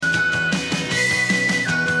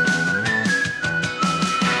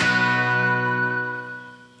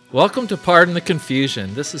Welcome to Pardon the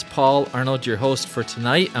Confusion. This is Paul Arnold, your host for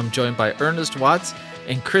tonight. I'm joined by Ernest Watts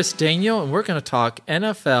and Chris Daniel, and we're going to talk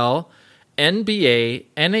NFL, NBA,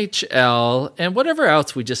 NHL, and whatever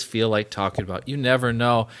else we just feel like talking about. You never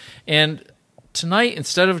know. And tonight,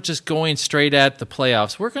 instead of just going straight at the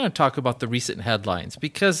playoffs, we're going to talk about the recent headlines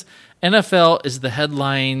because NFL is the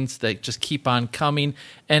headlines that just keep on coming.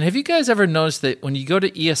 And have you guys ever noticed that when you go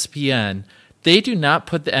to ESPN, they do not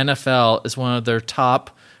put the NFL as one of their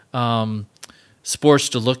top sports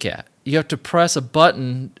to look at? You have to press a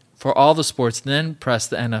button for all the sports, then press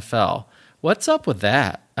the NFL. What's up with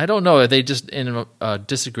that? I don't know. Are they just in a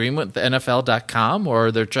disagreement with the NFL.com,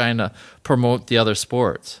 or they're trying to promote the other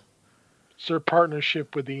sports? It's their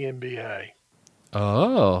partnership with the NBA.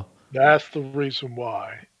 Oh. That's the reason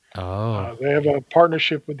why. Oh. They have a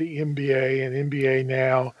partnership with the NBA, and NBA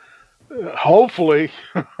now hopefully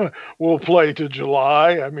will play to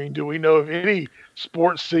July. I mean, do we know if any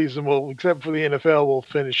sports season will, except for the NFL, will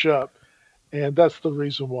finish up? And that's the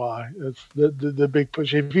reason why. It's the big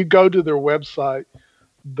push. If you go to their website,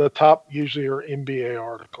 the top usually are NBA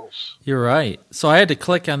articles. You're right. So I had to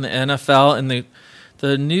click on the NFL, and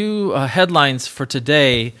the new headlines for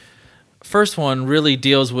today. First one really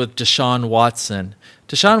deals with Deshaun Watson.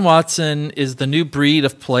 Deshaun Watson is the new breed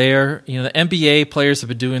of player. You know, the NBA players have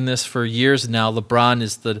been doing this for years now. LeBron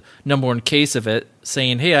is the number one case of it,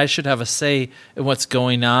 saying, hey, I should have a say in what's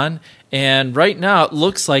going on. And right now it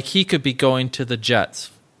looks like he could be going to the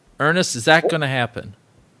Jets. Ernest, is that going to happen?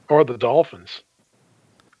 Or the Dolphins.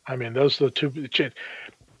 I mean, those are the two.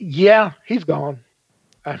 Yeah, he's gone.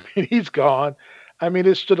 I mean, he's gone. I mean,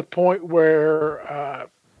 it's to the point where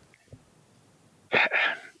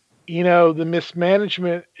the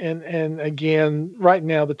mismanagement, and again, right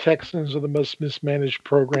now the Texans are the most mismanaged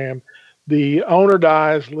program. The owner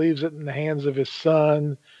dies, leaves it in the hands of his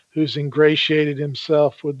son, who's ingratiated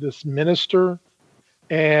himself with this minister.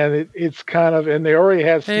 And it's kind of, and they already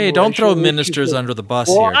have. Hey, don't throw ministers under the bus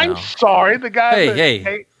here. I'm now. sorry. The guy.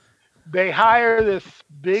 Hey. They hire this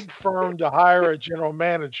big firm to hire a general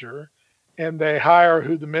manager, and they hire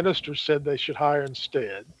who the minister said they should hire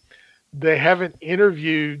instead. They haven't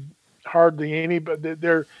interviewed hardly anybody.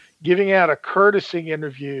 They're giving out a courtesy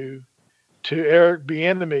interview to Eric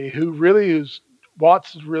Bieniemy, who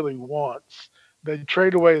Watson really wants. They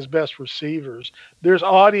trade away his best receivers. There's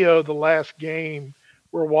audio of the last game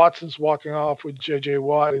where Watson's walking off with J.J.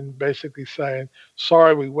 Watt and basically saying,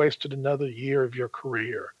 sorry, we wasted another year of your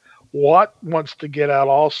career. Watt wants to get out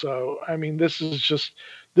also. I mean, this is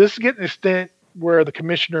getting to the extent where the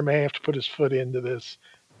commissioner may have to put his foot into this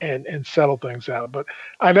and settle things out. But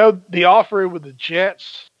I know the offer with the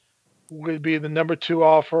Jets would be the number 2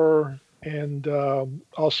 offer, and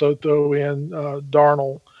also throw in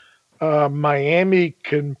Darnold. Miami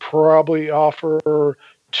can probably offer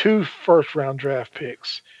 2 first-round draft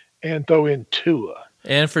picks and throw in Tua.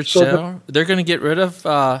 And for they're going to get rid of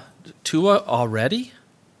Tua already?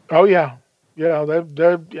 Oh yeah.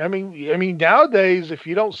 I mean, nowadays, if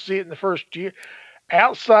you don't see it in the first year,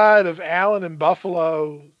 outside of Allen and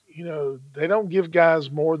Buffalo, they don't give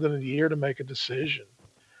guys more than a year to make a decision.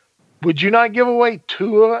 Would you not give away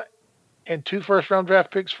Tua and 2 first-round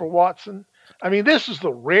draft picks for Watson? I mean, this is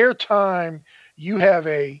the rare time you have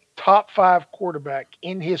a top 5 quarterback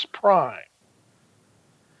in his prime.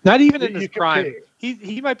 Not even in his prime.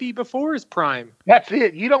 He might be before his prime. That's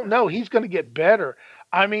it. You don't know. He's going to get better.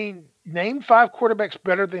 I mean, name 5 quarterbacks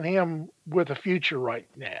better than him with a future right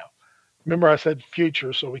now. Remember, I said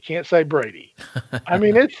future, so we can't say Brady. I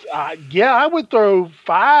mean, it's I would throw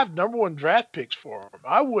 5 number 1 draft picks for him.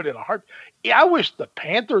 I would in a heart. I wish the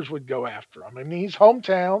Panthers would go after him. I mean, he's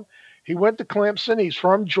hometown. He went to Clemson. He's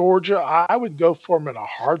from Georgia. I would go for him in a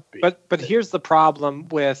heartbeat. But here's the problem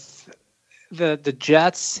with the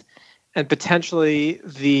Jets and potentially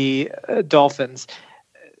the Dolphins.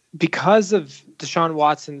 Because of Deshaun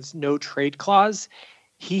Watson's no trade clause,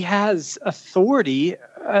 he has authority,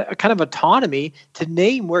 kind of autonomy to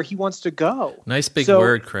name where he wants to go. Nice big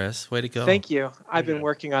word, Chris. Way to go. Thank you. I've been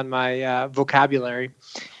working on my vocabulary.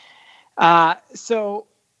 So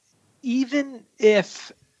even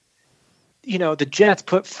if, the Jets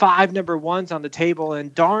put 5 number 1s on the table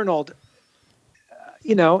and Darnold,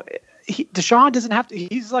 Deshaun doesn't have to.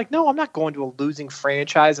 He's like, no, I'm not going to a losing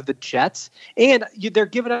franchise of the Jets, and they're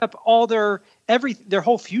giving up all their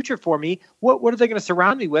whole future for me. What are they going to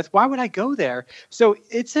surround me with? Why would I go there? So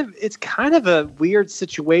it's kind of a weird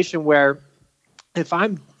situation where if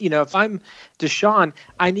I'm Deshaun,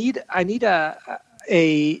 I need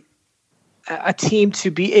a team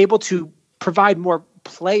to be able to provide more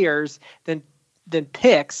players than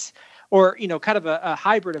picks, or kind of a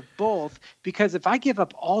hybrid of both. Because if I give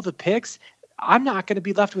up all the picks, I'm not going to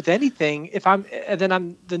be left with anything then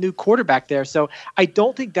I'm the new quarterback there. So I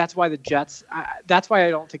don't think that's why that's why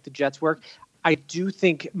I don't think the Jets work. I do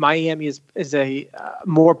think Miami is a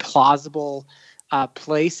more plausible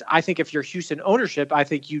place. I think if you're Houston ownership, I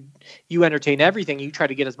think you entertain everything. You try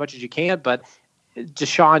to get as much as you can, but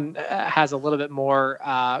Deshaun has a little bit more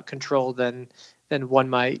control than one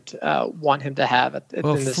might want him to have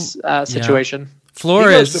in this situation.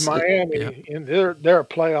 Flores he goes to Miami, and they're a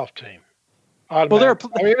playoff team. Well, they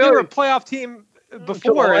were a playoff team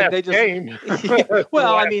before, and they just game.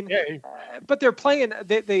 But they're playing.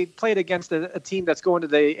 They played against a team that's going to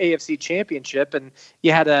the AFC Championship, and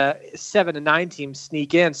you had a 7-9 team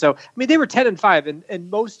sneak in. So they were 10-5, and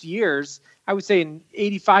most years, I would say in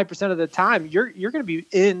 85% of the time, you're going to be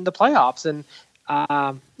in the playoffs, and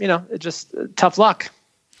it's just tough luck.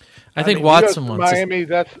 I think Watson wants Miami.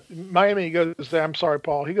 Miami goes. I'm sorry,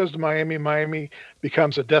 Paul. He goes to Miami. Miami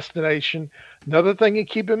becomes a destination. Another thing you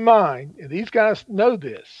keep in mind, and these guys know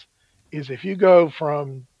this, is if you go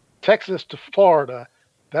from Texas to Florida,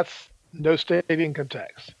 that's no state income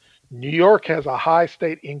tax. New York has a high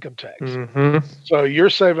state income tax. Mm-hmm. So you're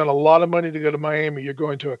saving a lot of money to go to Miami. You're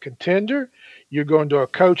going to a contender. You're going to a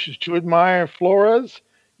coach that you admire, Flores.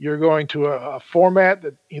 You're going to a format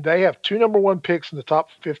that they have 2 number 1 picks in the top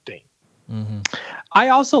 15. Mm-hmm. I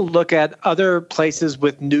also look at other places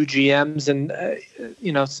with new GMs, and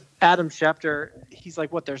Adam Schefter. He's like,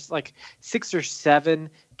 there's like 6 or 7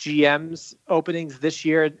 GMs openings this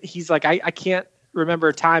year. He's like, I can't remember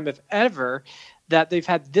a time, if ever, that they've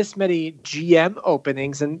had this many GM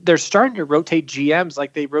openings, and they're starting to rotate GMs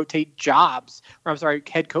like they rotate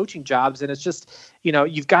head coaching jobs. And it's just,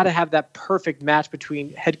 you've got to have that perfect match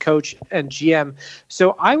between head coach and GM.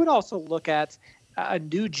 So I would also look at a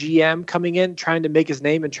new GM coming in, trying to make his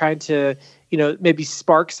name and trying to, maybe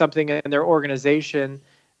spark something in their organization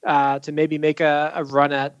to maybe make a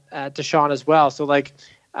run at Deshaun as well. So like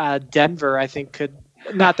Denver, I think could,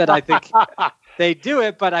 not that I think they do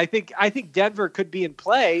it, but I think Denver could be in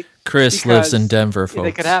play. Chris lives in Denver, folks.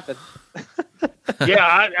 It could happen. Yeah,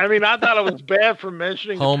 I thought it was bad for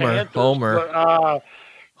mentioning Homer. the Panthers, Homer. But,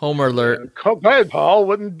 Homer alert. Go ahead, Paul.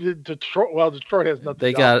 Wouldn't Detroit? Well, Detroit has nothing.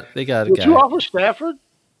 They got a Would guy. you offer Stafford?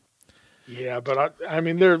 Yeah, but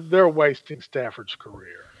they're wasting Stafford's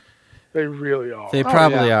career. They really are. They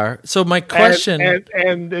probably are. So my question,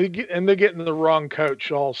 and they're getting the wrong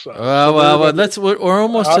coach also. Well, we're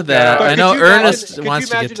almost to that. But I know Ernest wants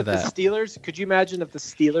to get to that. Could you imagine if the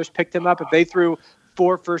Steelers picked him up, if they threw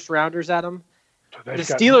 4 first-rounders at him? The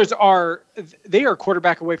Steelers are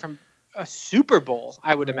quarterback away from a Super Bowl,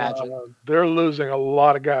 I would imagine. They're losing a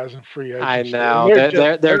lot of guys in free agency. I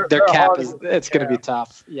know. Their cap is going to be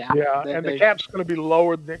tough. Yeah. Yeah, the cap's going to be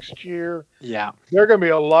lowered next year. Yeah. There are going to be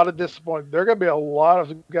a lot of disappointment. There are going to be a lot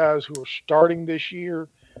of guys who are starting this year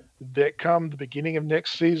that come the beginning of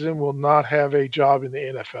next season will not have a job in the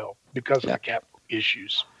NFL because of the cap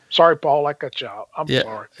issues. Sorry, Paul, I cut you out. I'm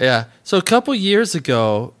sorry. Yeah. So a couple years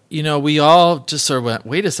ago, we all just sort of went,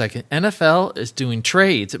 wait a second, NFL is doing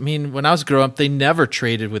trades. I mean, when I was growing up, they never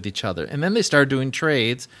traded with each other. And then they started doing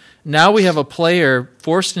trades. Now we have a player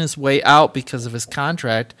forcing his way out because of his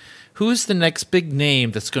contract. Who's the next big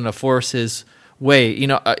name that's going to force his way?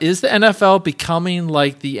 Is the NFL becoming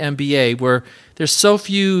like the NBA where there's so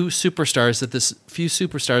few superstars that this few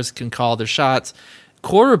superstars can call their shots?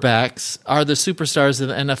 Quarterbacks are the superstars of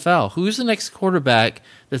the NFL. Who's the next quarterback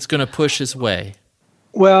that's going to push his way?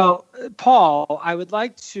 Well, Paul, I would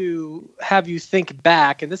like to have you think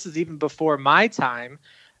back, and this is even before my time,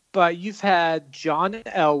 but you've had John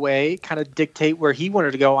Elway kind of dictate where he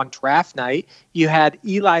wanted to go on draft night. You had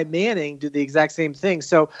Eli Manning do the exact same thing.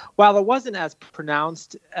 So while it wasn't as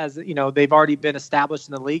pronounced as, they've already been established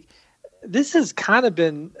in the league, this has kind of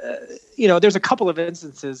been, there's a couple of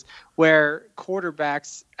instances where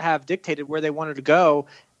quarterbacks have dictated where they wanted to go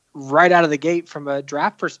right out of the gate from a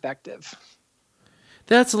draft perspective.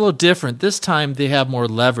 That's a little different. This time they have more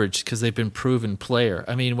leverage because they've been proven player.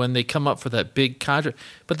 I mean, when they come up for that big contract.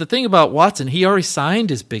 But the thing about Watson, he already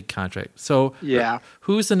signed his big contract. So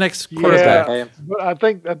who's the next quarterback? Yeah, but I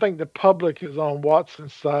think the public is on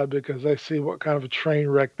Watson's side because they see what kind of a train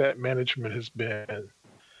wreck that management has been.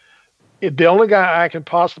 The only guy I can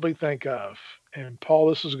possibly think of, and Paul,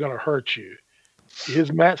 this is going to hurt you,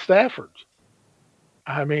 is Matt Stafford.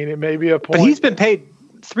 I mean, it may be a point, but he's been paid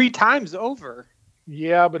 3 times over.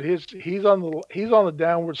 Yeah, but he's on the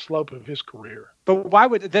downward slope of his career. But why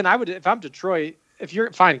would if I'm Detroit, if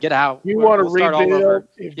you're fine, get out. You want to rebuild?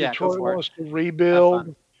 If Detroit wants to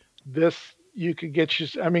rebuild, you could get you.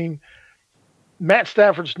 I mean, Matt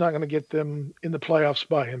Stafford's not going to get them in the playoffs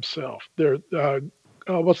by himself. They're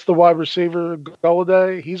what's the wide receiver,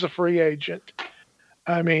 Golladay? He's a free agent.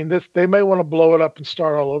 I mean, they may want to blow it up and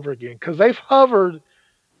start all over again because they've hovered,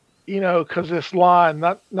 because this line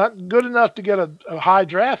not good enough to get a high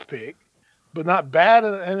draft pick, but not bad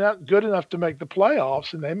and not good enough to make the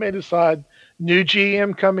playoffs. And they may decide, new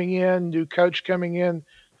GM coming in, new coach coming in,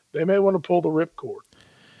 they may want to pull the ripcord.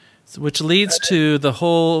 Which leads to the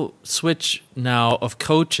whole switch now of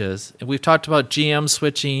coaches. And we've talked about GM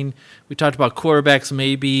switching. We talked about quarterbacks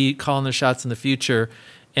maybe calling their shots in the future.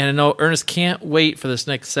 And I know Ernest can't wait for this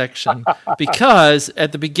next section because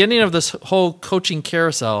at the beginning of this whole coaching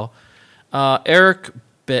carousel, Eric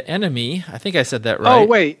Bieniemy, I think I said that right. Oh,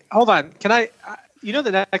 wait. Hold on. Can I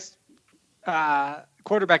the next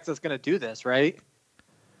quarterback that's going to do this, right?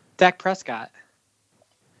 Dak Prescott.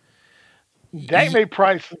 Dak may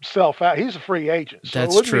price himself out. He's a free agent. So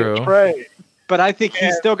that's it would true. Be a trade. But I think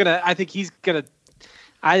he's still going to – I think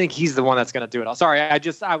he's the one that's going to do it all. Sorry, I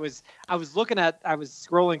was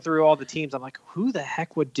scrolling through all the teams. I'm like, who the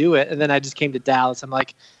heck would do it? And then I just came to Dallas. I'm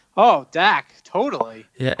like, oh, Dak, totally.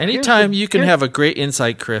 Yeah, anytime you can have a great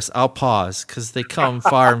insight, Chris, I'll pause because they come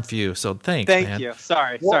far and few. So thanks, man. Thank you.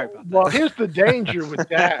 Sorry about that. Well, here's the danger with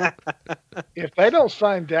Dak. If they don't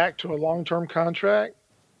sign Dak to a long-term contract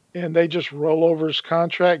and they just roll over his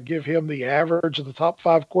contract, give him the average of the top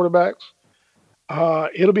 5 quarterbacks,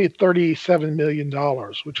 it'll be $37 million,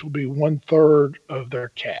 which will be 1/3 of their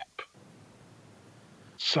cap.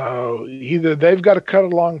 So either they've got to cut a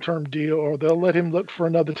long-term deal or they'll let him look for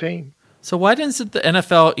another team. So why doesn't the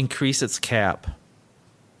NFL increase its cap?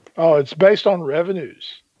 Oh, it's based on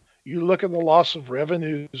revenues. You look at the loss of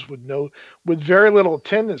revenues with very little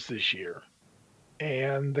attendance this year,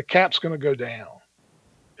 and the cap's going to go down.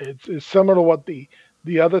 It's similar to what the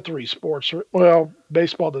other 3 sports are. Well,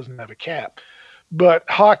 baseball doesn't have a cap. But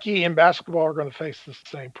hockey and basketball are going to face the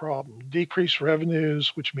same problem. Decreased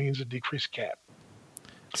revenues, which means a decreased cap.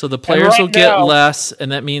 So the players will get less,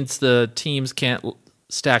 and that means the teams can't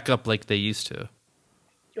stack up like they used to.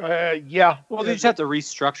 Yeah. Well, they just have to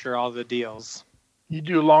restructure all the deals. You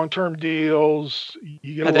do long-term deals.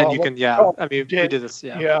 You get and then you can, we did this,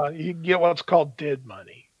 Yeah, you get what's called dead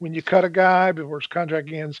money. When you cut a guy before his contract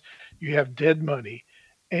ends, you have dead money.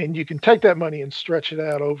 And you can take that money and stretch it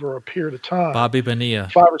out over a period of time. Bobby Bonilla.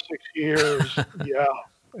 5 or 6 years. Yeah.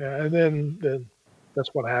 And then that's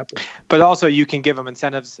what happens. But also you can give them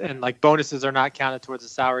incentives, and like bonuses are not counted towards the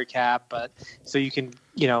salary cap, but so you can,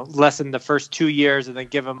 lessen the first 2 years and then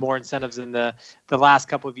give them more incentives in the last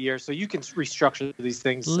couple of years. So you can restructure these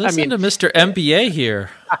things. Listen to Mr. MBA here.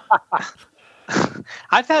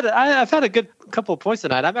 I've had a good couple of points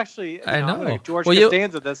tonight. I'm actually, I know. Like George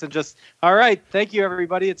Costanza this and just, all right, thank you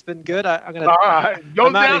everybody. It's been good. I'm gonna. All right, go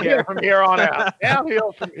downhill from here on out.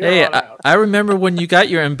 Downhill from here on out. I remember when you got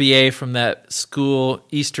your MBA from that school,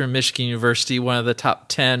 Eastern Michigan University, one of the top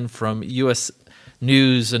 10 from U.S.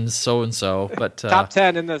 News and so. But top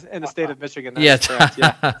 10 in the state of Michigan. That's correct.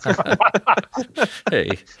 Yeah.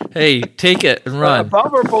 hey, take it and run.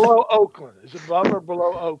 Above or below Oakland? Is it above or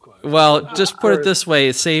below Oakland? Well, just put it this way: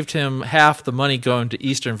 it saved him half the money going to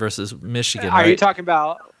Eastern versus Michigan. Are you talking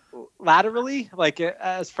about laterally, like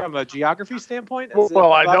as from a geography standpoint?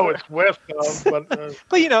 Well, I know it's west of, but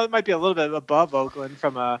but it might be a little bit above Oakland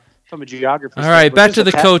from a geography. All right, back to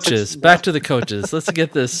the coaches. Back to the coaches. Let's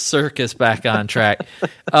get this circus back on track.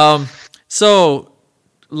 So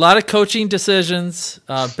a lot of coaching decisions.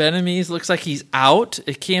 Bieniemy looks like he's out.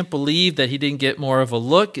 I can't believe that he didn't get more of a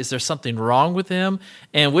look. Is there something wrong with him?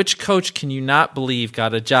 And which coach can you not believe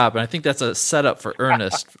got a job? And I think that's a setup for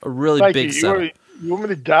Ernest, a really big setup. You want me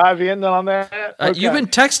to dive in on that? Okay. You've been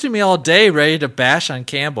texting me all day ready to bash on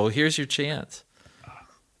Campbell. Here's your chance.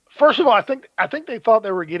 First of all, I think they thought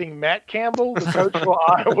they were getting Matt Campbell, the coach for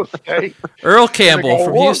Iowa State. Earl Campbell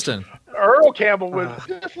from Houston. Earl Campbell was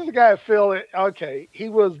this is the guy Phil. Okay, he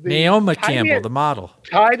was the Naoma Campbell, the model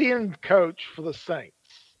tight end coach for the Saints.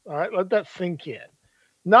 All right, let that sink in.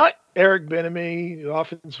 Not Eric Bieniemy, the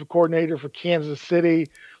offensive coordinator for Kansas City,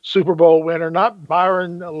 Super Bowl winner. Not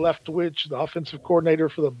Byron Leftwich, the offensive coordinator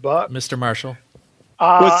for the Bucs. Mr. Marshall.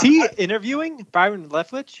 Was he interviewing Byron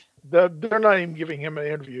Leftwich? They're not even giving him an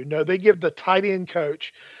interview. No, they give the tight end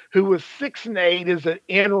coach, who was 6-8 as an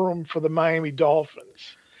interim for the Miami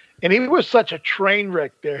Dolphins. And he was such a train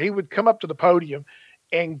wreck there. He would come up to the podium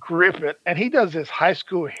and grip it. And he does this high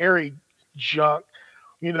school Harry junk.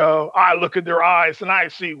 I look at their eyes and I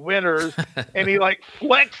see winners. And he like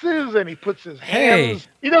flexes and he puts his hands.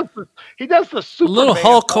 He does the Superman. A little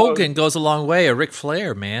Hulk Hogan goes a long way. A Ric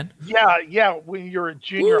Flair, man. Yeah. When you're a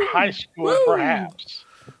junior high school, perhaps.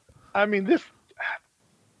 I mean,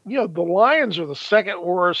 the Lions are the second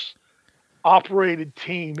worst operated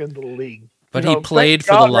team in the league. But he played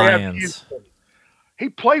for the Lions. He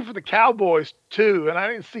played for the Cowboys too, and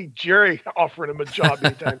I didn't see Jerry offering him a job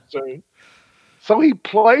anytime soon. So he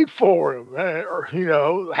played for him, or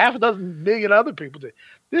half a dozen million other people did.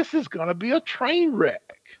 This is going to be a train wreck.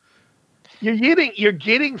 You're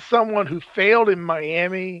getting someone who failed in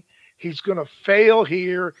Miami. He's going to fail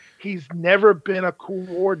here. He's never been a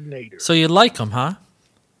coordinator. So you like him, huh?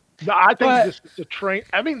 No, I think this is a train.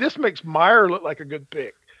 I mean, this makes Meyer look like a good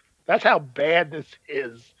pick. That's how bad this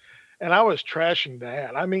is. And I was trashing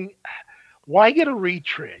that. I mean, why get a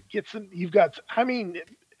retread?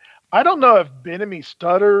 I don't know if Bieniemy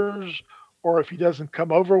stutters or if he doesn't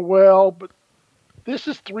come over well, but this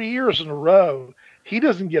is 3 years in a row. He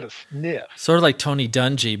doesn't get a sniff. Sort of like Tony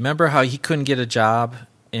Dungy. Remember how he couldn't get a job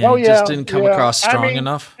and just didn't come across strong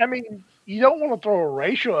enough? I mean, you don't want to throw a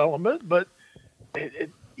racial element, but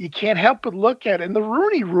you can't help but look at it. And the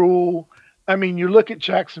Rooney Rule, I mean, you look at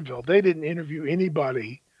Jacksonville. They didn't interview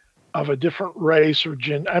anybody of a different race or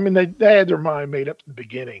gender. I mean, they had their mind made up in the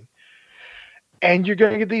beginning. And you're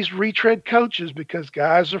going to get these retread coaches because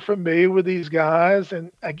guys are familiar with these guys.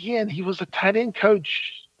 And, again, he was a tight end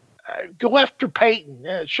coach. Go after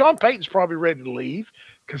Peyton. Sean Payton's probably ready to leave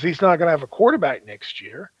because he's not going to have a quarterback next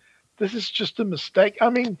year. This is just a mistake. I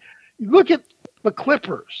mean, look at the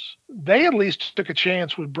Clippers. They at least took a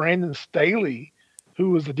chance with Brandon Staley,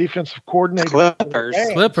 who was the defensive coordinator.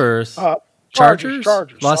 Clippers. Chargers?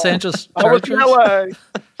 Los Angeles Chargers? I was in L.A.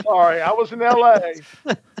 Sorry, I was in L.A.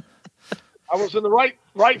 I was in the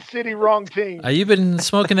right city, wrong team. Have you been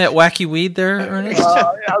smoking that wacky weed there, Ernest?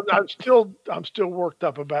 I'm still worked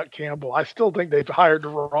up about Campbell. I still think they've hired the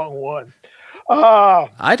wrong one.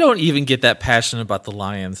 I don't even get that passionate about the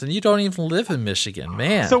Lions, and you don't even live in Michigan,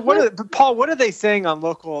 man. So, Paul? What are they saying on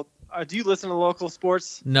local? Do you listen to local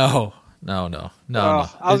sports? No. I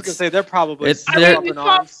was going to say they're probably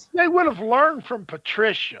they would have learned from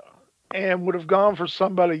Patricia and would have gone for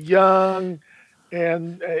somebody young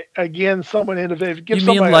and again someone innovative. You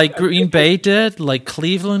mean like Green Bay did, like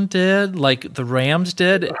Cleveland did, like the Rams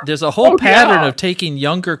did? There's a whole pattern of taking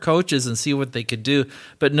younger coaches and see what they could do.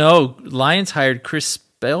 But no, Lions hired Chris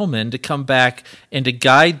Spielman to come back and to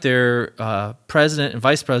guide their president and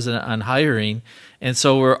vice president on hiring. And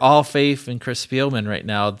so we're all faith in Chris Spielman right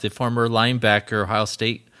now, the former linebacker, Ohio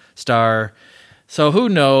State star. So who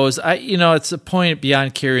knows? It's a point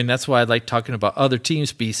beyond carrying. That's why I like talking about other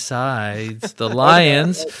teams besides the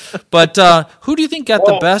Lions. But who do you think got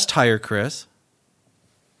the best hire, Chris?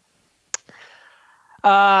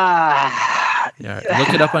 Look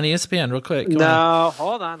it up on ESPN real quick.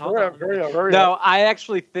 Hold on. No, I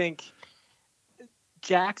actually think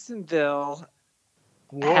Jacksonville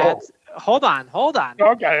had... Hold on.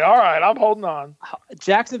 Okay, all right. I'm holding on.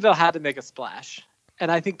 Jacksonville had to make a splash,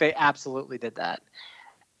 and I think they absolutely did that.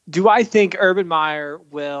 Do I think Urban Meyer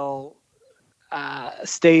will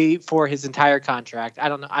stay for his entire contract? I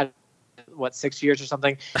don't know. 6 years or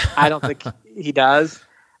something? I don't think he does.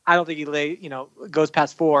 I don't think he goes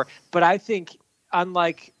past 4. But I think,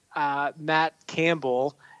 unlike Matt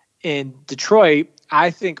Campbell in Detroit,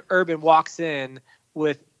 I think Urban walks in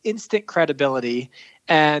with instant credibility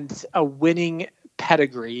and a winning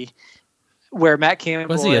pedigree, where Matt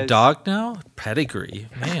Campbell was he a dog now? Pedigree,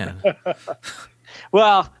 man.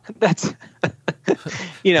 Well, that's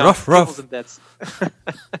rough. And bits.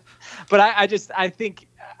 But I just think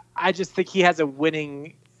he has a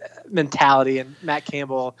winning mentality, and Matt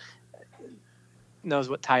Campbell knows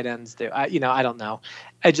what tight ends do. I don't know.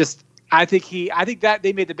 I think that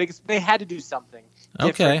they made the biggest. They had to do something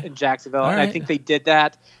different in Jacksonville, and I think they did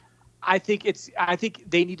that. I think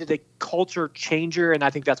they needed a culture changer, and I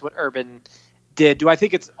think that's what Urban did. Do I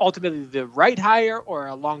think it's ultimately the right hire or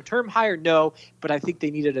a long-term hire? No, but I think they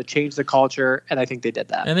needed to change the culture, and I think they did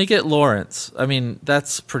that. And they get Lawrence. I mean,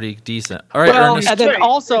 that's pretty decent. All right, Ernest. And then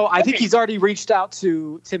also, I think he's already reached out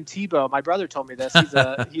to Tim Tebow. My brother told me this.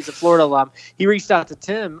 He's a Florida alum. He reached out to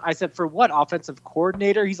Tim. I said, for what, offensive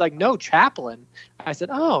coordinator? He's like, no, chaplain. I said,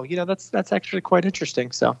 oh, that's actually quite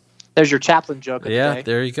interesting. So there's your chaplain joke of the day.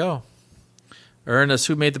 There you go. Ernest,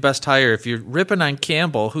 who made the best hire? If you're ripping on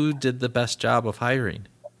Campbell, who did the best job of hiring?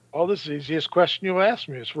 Oh, this is the easiest question you asked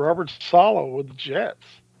me. It's Robert Saleh with the Jets.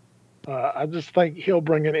 I just think he'll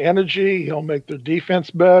bring in energy. He'll make their defense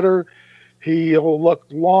better. He'll look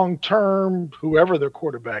long-term, whoever their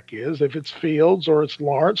quarterback is, if it's Fields or it's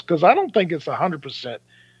Lawrence, because I don't think it's 100%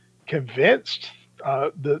 convinced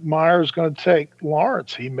that Meyer's going to take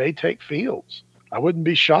Lawrence. He may take Fields. I wouldn't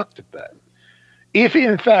be shocked at that. If,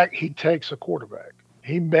 in fact, he takes a quarterback,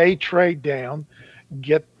 he may trade down,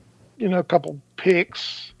 get a couple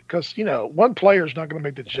picks because one player is not going to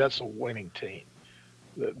make the Jets a winning team.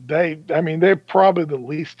 They're probably the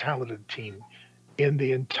least talented team in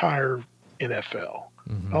the entire NFL.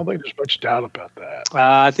 I don't think there's much doubt about that.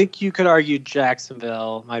 I think you could argue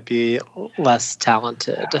Jacksonville might be less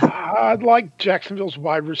talented. I'd like Jacksonville's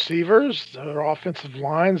wide receivers. Their offensive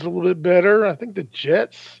line's a little bit better. I think the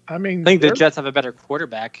Jets. I think the Jets have a better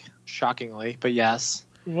quarterback, shockingly, but yes.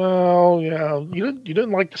 Well, yeah, you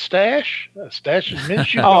didn't like the stash. Stash is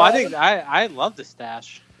Minshew. I love the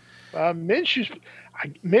stash.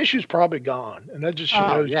 Minshew's probably gone, and that just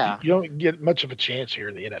shows you don't get much of a chance here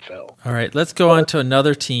in the NFL. All right, let's go on to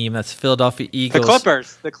another team. That's Philadelphia Eagles. The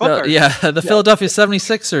Clippers. The Philadelphia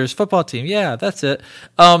 76ers football team. Yeah, that's it.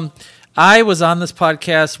 I was on this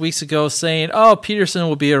podcast weeks ago saying, Peterson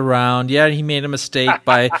will be around. Yeah, he made a mistake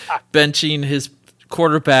by benching his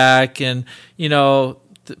quarterback, and,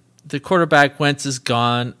 the quarterback Wentz is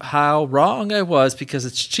gone. How wrong I was, because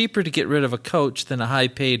it's cheaper to get rid of a coach than a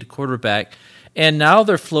high-paid quarterback. And now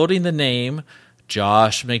they're floating the name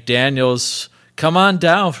Josh McDaniels. Come on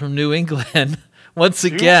down from New England once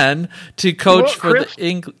again to coach for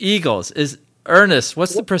the Eagles. Is Ernest?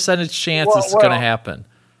 What's the percentage chance this is going to happen?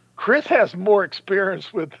 Chris has more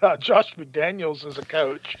experience with Josh McDaniels as a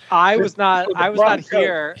coach. I was not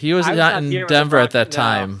here. He was not in Denver at that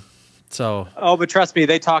time. So. Oh, but trust me,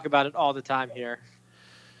 they talk about it all the time here.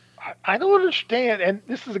 I don't understand. And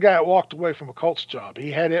this is a guy that walked away from a Colts job.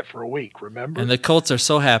 He had it for a week, remember? And the Colts are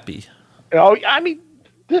so happy. Oh,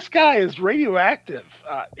 this guy is radioactive.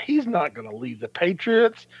 He's not going to leave the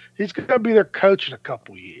Patriots. He's going to be their coach in a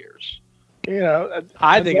couple years.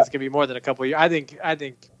 I think it's going to be more than a couple years. I think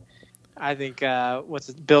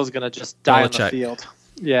Bill's going to just die on the field.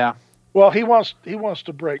 Yeah. Well, he wants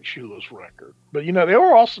to break Shula's record. But, they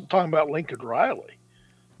were also talking about Lincoln Riley.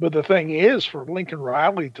 But the thing is, for Lincoln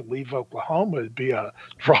Riley to leave Oklahoma would be a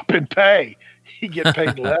drop in pay. He'd get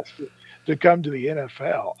paid less to come to the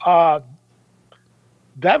NFL.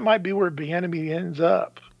 That might be where Bieniemy ends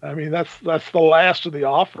up. That's the last of the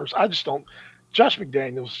offers. I just don't. Josh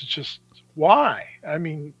McDaniels is just why?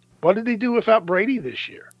 What did he do without Brady this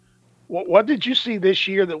year? What did you see this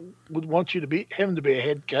year that would want you to him to be a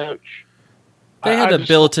head coach? They had a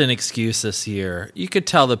built-in excuse this year. You could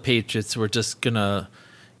tell the Patriots were just gonna.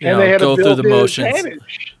 They had go through the motions.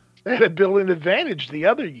 Advantage. They had a built-in advantage the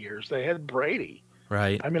other years. They had Brady.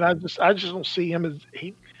 Right. I just don't see him as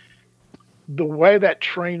the way that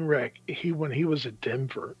train wreck when he was at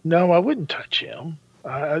Denver. No, I wouldn't touch him.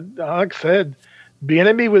 Like I said,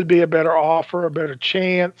 Bieniemy would be a better offer, a better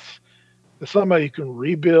chance. Somebody who can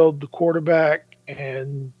rebuild the quarterback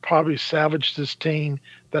and probably salvage this team.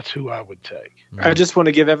 That's who I would take. I just want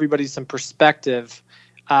to give everybody some perspective.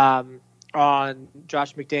 On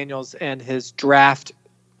Josh McDaniels and his draft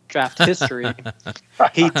history.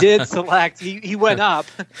 He did select, he went up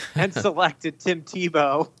and selected Tim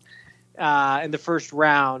Tebow in the first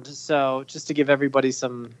round. So just to give everybody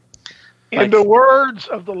some. In the words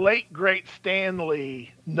of the late, great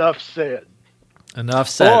Stanley, enough said. Enough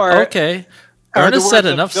said. Okay. Ernest said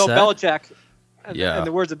enough said. Bill Belichick. In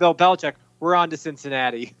the words of Bill Belichick, we're on to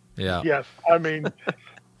Cincinnati. Yeah. Yes.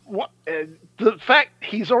 The fact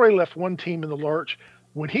he's already left one team in the lurch,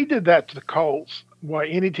 when he did that to the Colts, why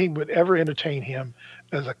any team would ever entertain him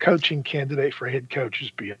as a coaching candidate for head coach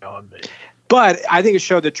is beyond me. But I think it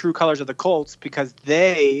showed the true colors of the Colts because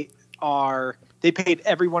they paid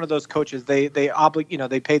every one of those coaches. They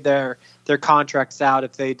paid their contracts out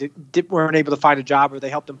if they weren't able to find a job or they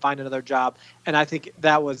helped them find another job. And I think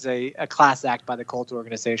that was a class act by the Colts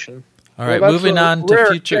organization. All right, moving on to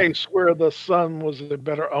future case where the son was a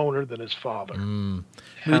better owner than his father.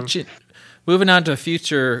 Moving on to a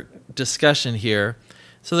future discussion here.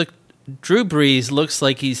 So Drew Brees looks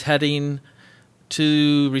like he's heading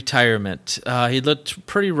to retirement. He looked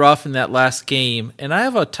pretty rough in that last game, and I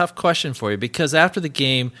have a tough question for you because after the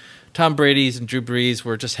game, Tom Brady's and Drew Brees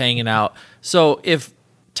were just hanging out. So if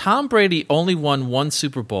Tom Brady only won one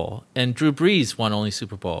Super Bowl and Drew Brees won only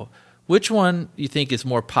Super Bowl, which one do you think is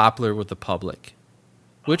more popular with the public?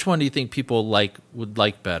 Which one do you think people would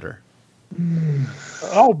like better?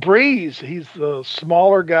 Oh, Brees. He's the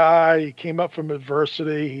smaller guy. He came up from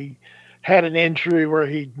adversity. He had an injury where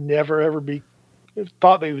he'd never ever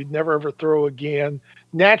thought that he'd never ever throw again.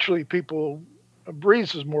 Naturally,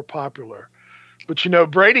 Brees is more popular.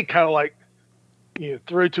 But, Brady kind of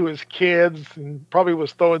threw to his kids and probably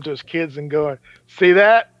was throwing to his kids and going, see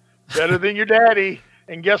that? Better than your daddy.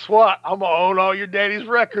 And guess what? I'm going to own all your daddy's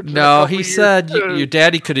records. in a No, couple he of years, said too." your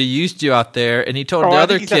daddy could have used you out there, and he told the I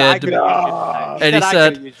other think he said I kid. could've used you tonight. And he I said,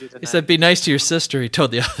 could've used you tonight. he said, "Be nice to your sister." He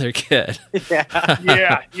told the other kid.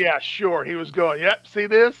 Yeah, sure. He was going, yep, see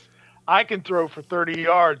this? I can throw for 30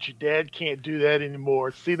 yards. Your dad can't do that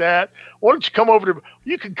anymore. See that? Why don't you come over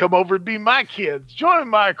you can come over and be my kids. Join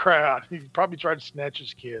my crowd. He probably tried to snatch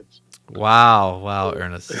his kids. Wow,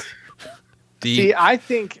 Ernest. See, I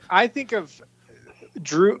think of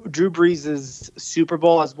Drew Brees' Super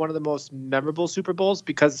Bowl as one of the most memorable Super Bowls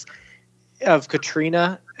because of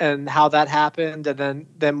Katrina and how that happened, and then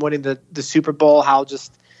them winning the Super Bowl. How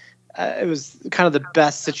just it was kind of the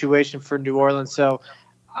best situation for New Orleans. So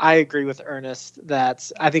I agree with Ernest that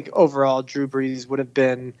I think overall Drew Brees would have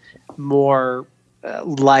been more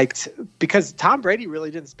liked because Tom Brady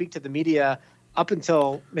really didn't speak to the media up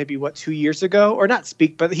until maybe 2 years ago, or not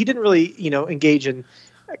speak, but he didn't really, engage in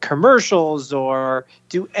commercials or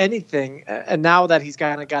do anything. And now that he's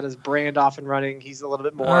kind of got his brand off and running, he's a little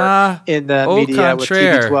bit more in the media with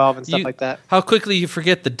TB12 and stuff like that. How quickly you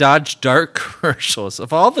forget the Dodge Dart commercials.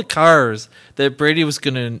 Of all the cars that Brady was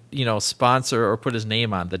going to, sponsor or put his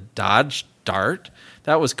name on, the Dodge Dart,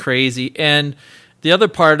 that was crazy. And the other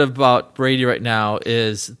part about Brady right now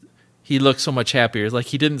is he looks so much happier. Like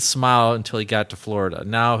he didn't smile until he got to Florida.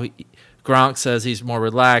 Now Gronk says he's more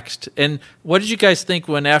relaxed. And what did you guys think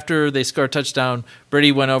when after they scored a touchdown,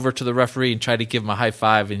 Brady went over to the referee and tried to give him a high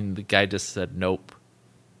five, and the guy just said nope?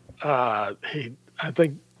 I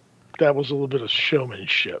think that was a little bit of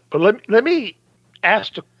showmanship. But let me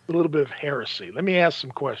ask a little bit of heresy. Let me ask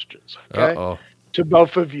some questions, okay, to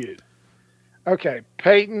both of you. Okay,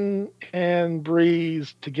 Peyton and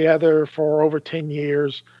Breeze together for over 10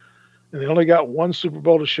 years. And they only got one Super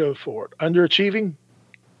Bowl to show for it. Underachieving?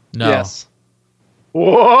 No. Yes.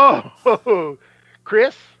 Whoa.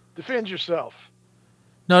 Chris, defend yourself.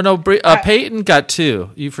 No. Peyton got two.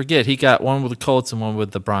 You forget. He got one with the Colts and one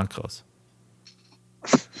with the Broncos.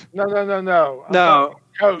 No. No.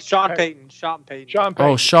 Coach Sean Payton.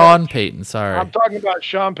 Oh, Sean Payton. Sorry. I'm talking about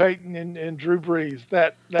Sean Payton and Drew Brees.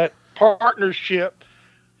 That partnership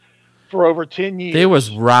for over 10 years. They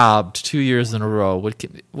was robbed 2 years in a row.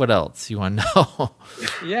 What else you want to know?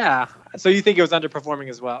 Yeah. So you think it was underperforming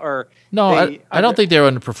as well? Or no, I don't think they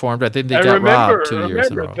were underperformed. I think they got robbed 2 years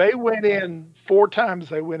in a row. They went in 4 times.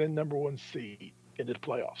 They went in number 1 seed into the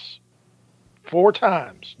playoffs. 4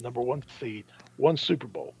 times number 1 seed, 1 Super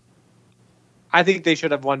Bowl. I think they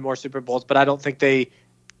should have won more Super Bowls, but I don't think they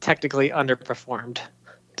technically underperformed.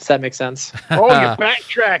 Does that make sense? Oh, you're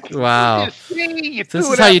backtracking. Wow. This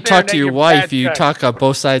is how you talk to your wife. You talk on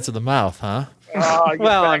both sides of the mouth, huh?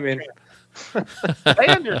 Well, I mean, they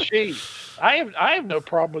underachieve. I have no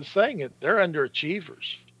problem with saying it. They're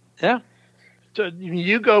underachievers. Yeah. So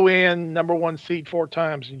you go in number 1 seed 4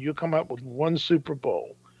 times, and you come up with 1 Super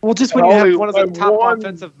Bowl. Well, just when you have one of the top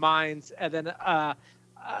offensive minds, and then a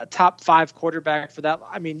top 5 quarterback for that.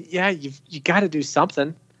 I mean, yeah, you got to do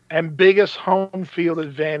something. And biggest home field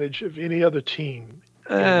advantage of any other team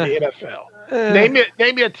in the NFL.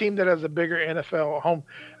 Name me a team that has a bigger NFL home.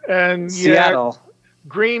 And Seattle,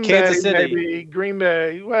 Green Kansas Bay, City. maybe Green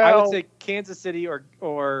Bay. Well, I would say Kansas City or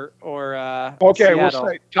okay, Seattle.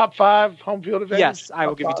 we'll say top 5 home field advantage. Yes, I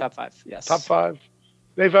will give you top 5. Yes, top 5.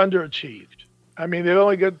 They've underachieved. I mean, they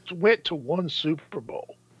only went to 1 Super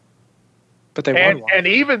Bowl. But they won one. And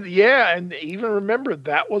even remember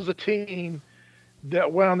that was a team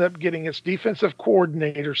that wound up getting its defensive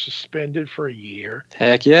coordinator suspended for a year.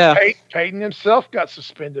 Heck yeah. Peyton himself got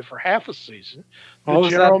suspended for half a season. The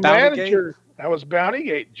general manager, that was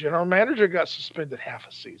Bountygate. General manager got suspended half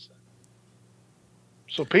a season.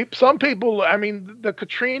 So some people, I mean, the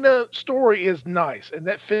Katrina story is nice, and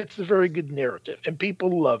that fits a very good narrative, and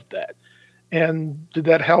people love that. And did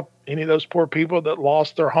that help any of those poor people that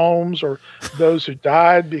lost their homes or those who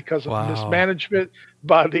died because of mismanagement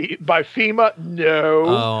by FEMA? No.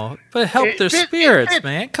 Oh, but help their spirits,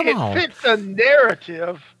 man. Come on. It fits a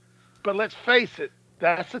narrative, but let's face it,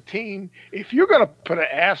 that's a team. If you're going to put an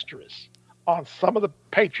asterisk on some of the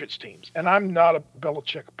Patriots teams, and I'm not a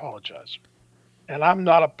Belichick apologizer, and I'm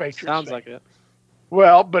not a Patriots Sounds fan. like it.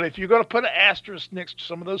 Well, but if you're going to put an asterisk next to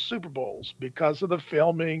some of those Super Bowls because of the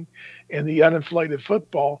filming and the uninflated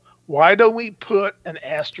football, why don't we put an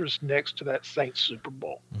asterisk next to that Saints Super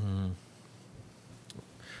Bowl? Mm-hmm.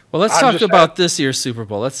 Well, let's talk about this year's Super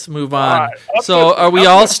Bowl. Let's move on. Right. So are we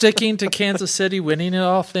all sticking to Kansas City winning it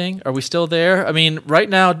all thing? Are we still there? I mean, right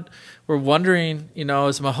now we're wondering,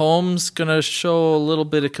 is Mahomes going to show a little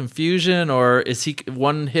bit of confusion, or is he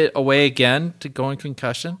one hit away again to going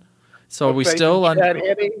concussion? So are we faith still in on? Chad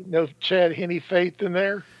Henne? No Chad Henne faith in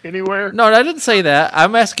there anywhere? No, I didn't say that.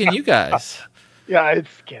 I'm asking you guys. Yeah, it's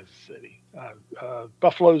Kansas City.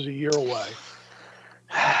 Buffalo's a year away.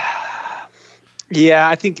 Yeah,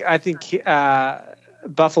 I think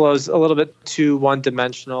Buffalo's a little bit too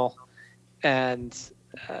one-dimensional, and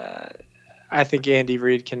I think Andy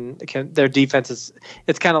Reid can their defense is,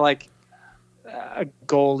 it's kind of like a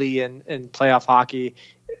goalie in playoff hockey.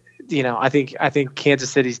 I think Kansas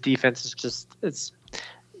City's defense is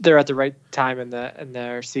they're at the right time in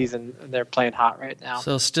their season, and they're playing hot right now.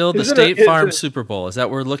 So still the State Farm Super Bowl. Is that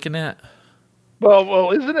what we're looking at?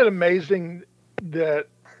 Well, isn't it amazing that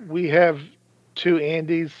we have two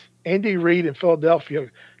Andys? Andy Reid in Philadelphia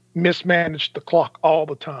mismanaged the clock all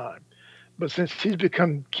the time. But since he's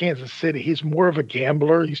become Kansas City, he's more of a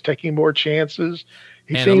gambler. He's taking more chances.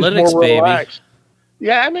 He Analytics, seems more relaxed. baby.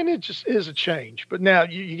 Yeah, I mean, it just is a change. But now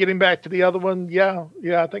you get him back to the other one. Yeah,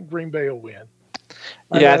 I think Green Bay will win.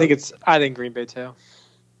 Yeah, I think Green Bay too.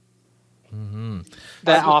 Mm-hmm.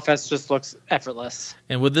 That offense just looks effortless.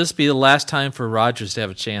 And would this be the last time for Rodgers to have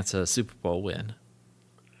a chance at a Super Bowl win?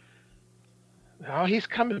 No, he's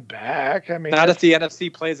coming back. I mean, not if the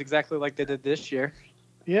NFC plays exactly like they did this year.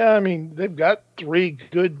 Yeah, I mean, they've got three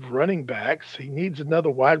good running backs. He needs another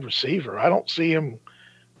wide receiver. I don't see him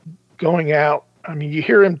going out. I mean, you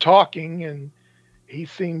hear him talking, and he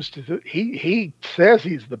seems to he says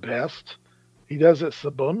he's the best. He does it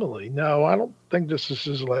subliminally. No, I don't think this is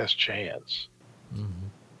his last chance.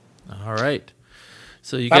 Mm-hmm. All right.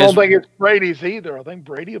 So you guys, I don't think it's Brady's either. I think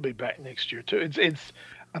Brady will be back next year too. It's.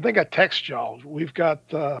 I think I text y'all. We've got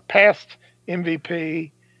past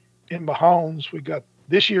MVP in Mahomes. We've got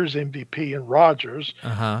this year's MVP in Rodgers.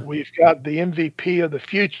 Uh-huh. We've got the MVP of the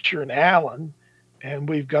future in Allen, and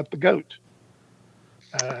we've got the GOAT.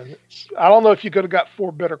 I don't know if you could have got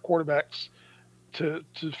four better quarterbacks to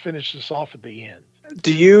finish this off at the end.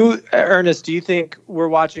 Do you, Ernest, do you think we're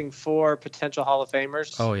watching four potential Hall of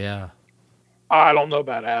Famers? Oh, yeah. I don't know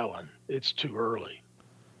about Allen. It's too early.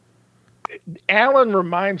 Allen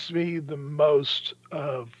reminds me the most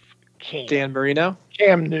of Cam. Dan Marino?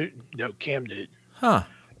 Cam Newton. No, Cam Newton. Huh.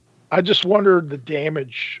 I just wondered the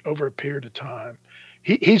damage over a period of time.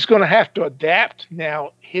 He's going to have to adapt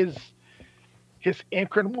now. His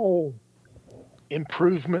incremental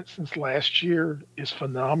improvement since last year is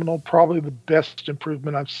phenomenal. Probably the best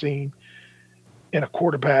improvement I've seen in a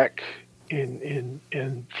quarterback in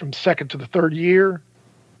from second to the third year.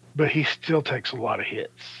 But he still takes a lot of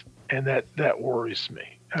hits, and that worries me.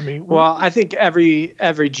 I mean, well, I think every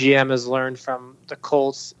GM has learned from the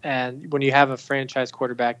Colts, and when you have a franchise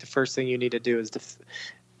quarterback, the first thing you need to do is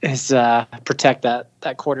protect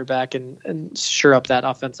that quarterback and shore up that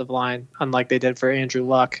offensive line, unlike they did for Andrew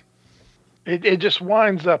Luck. It just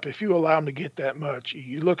winds up if you allow him to get that much.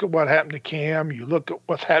 You look at what happened to Cam. You look at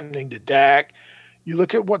what's happening to Dak. You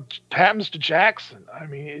look at what happens to Jackson. I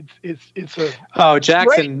mean, it's a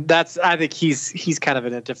Jackson. Great. I think he's kind of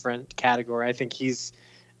in a different category. I think he's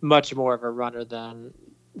much more of a runner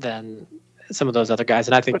than some of those other guys,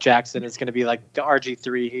 and I think Jackson is going to be like the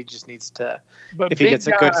RG3. He just needs to, if he gets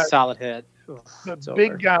a good solid hit. But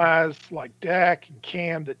big guys like Dak and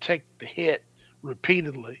Cam that take the hit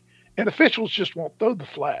repeatedly, and officials just won't throw the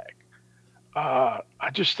flag. I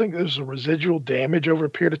just think there's a residual damage over a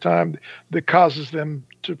period of time that causes them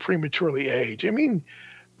to prematurely age. I mean,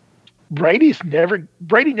 Brady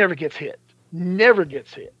never gets hit. Never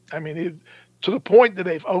gets hit. I mean, to the point that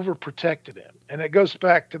they've overprotected him. And it goes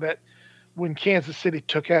back to that when Kansas City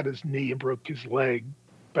took out his knee and broke his leg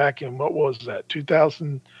back in, what was that,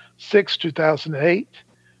 2006, 2008?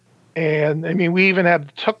 And, I mean, we even had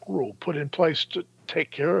the Tuck rule put in place to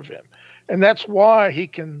take care of him. And that's why he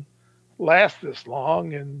can last this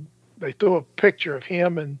long. And they threw a picture of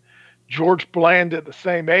him and George Blanda at the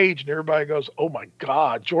same age, and everybody goes, oh, my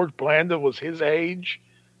God, George Blanda was his age,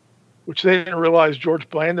 which they didn't realize George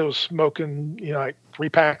Blanda was smoking, like 3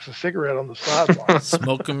 packs of cigarette on the sideline.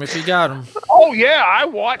 Smoke them if you got them. Oh, yeah, I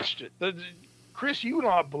watched it. Chris, you would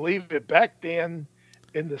not believe it. Back then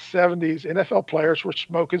in the 70s, NFL players were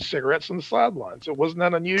smoking cigarettes on the sidelines. It wasn't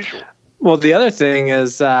that unusual. Well, the other thing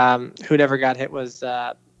is who never got hit was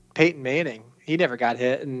Peyton Manning. He never got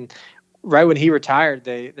hit. And right when he retired,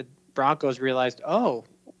 the Broncos realized,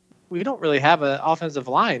 we don't really have an offensive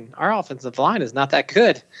line. Our offensive line is not that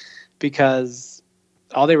good because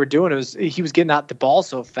all they were doing was he was getting out the ball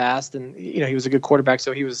so fast, and he was a good quarterback,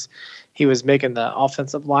 so he was making the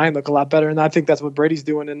offensive line look a lot better. And I think that's what Brady's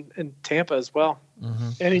doing in Tampa as well. Mm-hmm.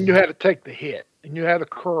 And he knew how to take the hit, and you had to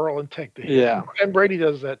curl and take the hit. Yeah, and Brady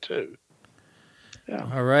does that too. Yeah.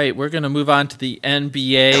 All right, we're going to move on to the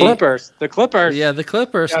NBA. Clippers. The Clippers. Yeah, the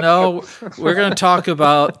Clippers. Yeah, No, we're going to talk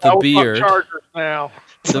about the beard. Chargers now.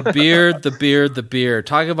 The beard.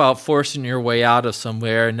 Talk about forcing your way out of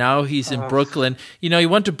somewhere. Now he's in Brooklyn. He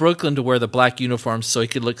went to Brooklyn to wear the black uniforms so he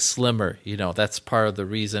could look slimmer. That's part of the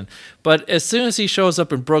reason. But as soon as he shows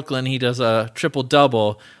up in Brooklyn, he does a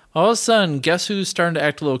triple-double. All of a sudden, guess who's starting to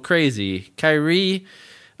act a little crazy? Kyrie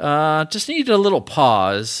just needed a little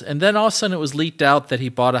pause. And then all of a sudden it was leaked out that he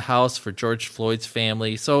bought a house for George Floyd's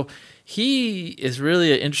family. So he is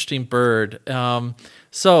really an interesting bird.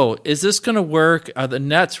 So is this going to work? Are the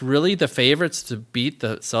Nets really the favorites to beat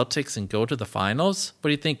the Celtics and go to the finals? What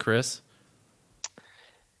do you think, Chris?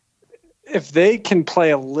 If they can play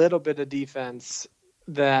a little bit of defense,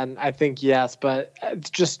 then I think yes. But it's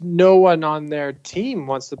just no one on their team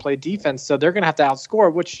wants to play defense, so they're going to have to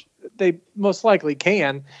outscore, which they most likely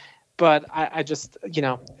can. But I just,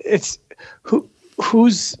 it's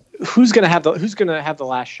who's going to have the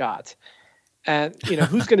last shot, and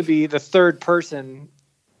who's going to be the third person.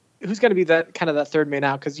 Who's going to be that third man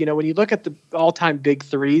out? Because, when you look at the all-time big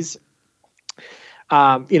threes,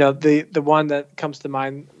 the one that comes to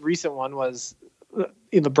mind, recent one was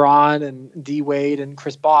LeBron and D Wade and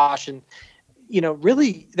Chris Bosh. And,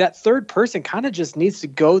 really that third person kind of just needs to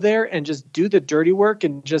go there and just do the dirty work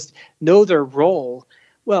and just know their role.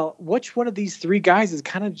 Well, which one of these three guys is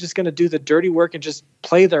kind of just going to do the dirty work and just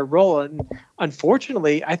play their role? And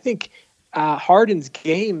unfortunately, I think Harden's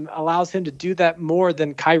game allows him to do that more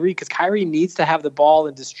than Kyrie, because Kyrie needs to have the ball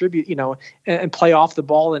and distribute, and play off the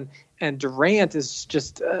ball. And Durant is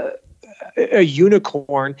just a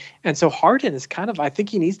unicorn. And so Harden is I think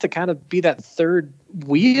he needs to kind of be that third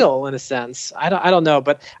wheel in a sense. I don't know,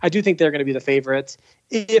 but I do think they're going to be the favorites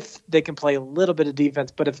if they can play a little bit of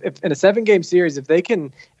defense. But if in a 7-game series, if they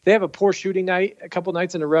have a poor shooting night a couple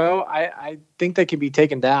nights in a row, I think they can be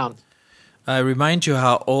taken down. I remind you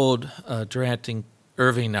how old Durant and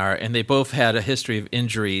Irving are, and they both had a history of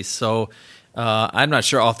injuries. So I'm not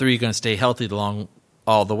sure all three are going to stay healthy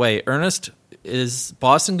all the way. Ernest, is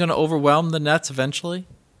Boston going to overwhelm the Nets eventually?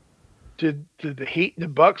 Did the Heat and the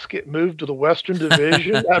Bucks get moved to the Western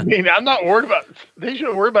Division? I mean, I'm not worried about. They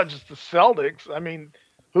shouldn't worry about just the Celtics. I mean,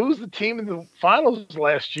 who's the team in the finals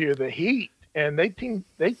last year? The Heat, and they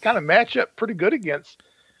kind of match up pretty good against.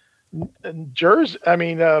 Jersey,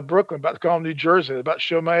 Brooklyn, about to call them New Jersey, about to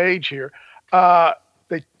show my age here.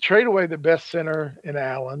 They trade away the best center in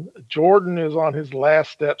Allen. Jordan is on his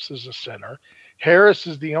last steps as a center. Harris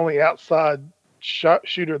is the only outside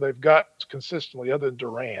shooter they've got consistently other than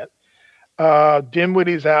Durant.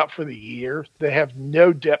 Dinwiddie's out for the year. They have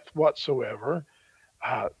no depth whatsoever.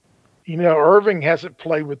 Irving hasn't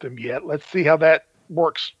played with them yet. Let's see how that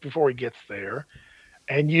works before he gets there.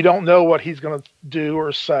 And you don't know what he's going to do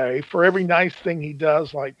or say. For every nice thing he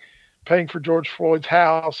does, like paying for George Floyd's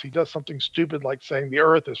house, he does something stupid like saying the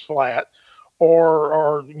earth is flat.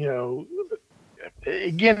 Or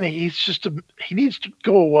again, he needs to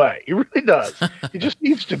go away. He really does. He just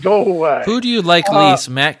needs to go away. Who do you like least,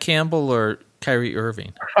 Matt Campbell or Kyrie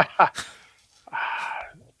Irving?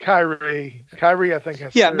 Kyrie, I think,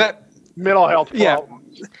 has mental health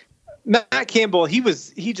problems. Yeah. Matt Campbell,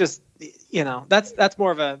 that's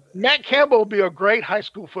more of a. Matt Campbell will be a great high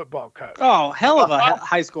school football coach. Oh, hell of a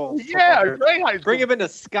high school. Yeah, great high school. Bring him into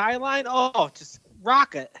Skyline. Oh, just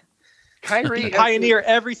rock it. Kyrie pioneer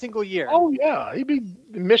every single year. Oh yeah, he'd be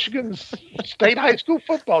Michigan's state high school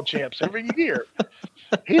football champs every year.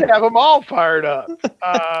 He'd have them all fired up.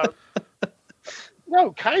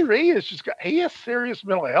 No, Kyrie he has serious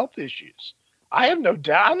mental health issues. I have no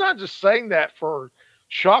doubt. I'm not just saying that for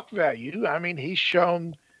shock value. I mean, he's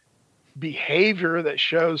shown behavior that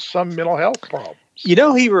shows some mental health problems.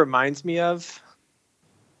 He reminds me of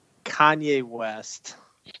Kanye West.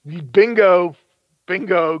 Bingo,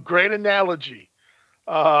 great analogy.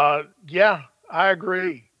 Yeah, I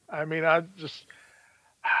agree. I mean, I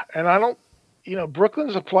don't,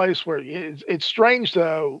 Brooklyn's a place where it's strange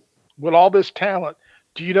though, with all this talent.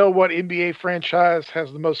 Do you know what NBA franchise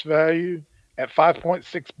has the most value at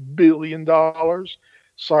 $5.6 billion?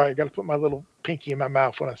 Sorry, I got to put my little pinky in my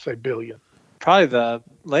mouth when I say billion. Probably the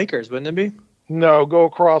Lakers, wouldn't it be? No, go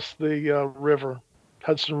across the river,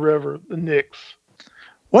 Hudson River, the Knicks.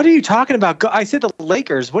 What are you talking about? I said the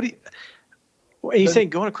Lakers. Are you saying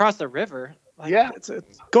going across the river? Yeah.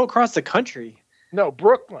 Go across the country. No,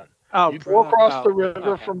 Brooklyn. Oh, you go across the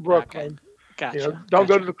river from Brooklyn. Okay. Gotcha. Don't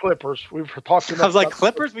go to the Clippers. We've talked about. I was like,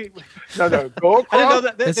 Clippers? No, go across. I didn't know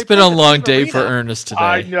that it's been a long day for Ernest today.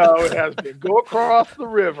 I know it has been. Go across the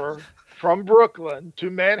river from Brooklyn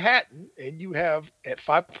to Manhattan, and you have at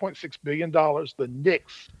 $5.6 billion, the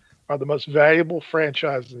Knicks are the most valuable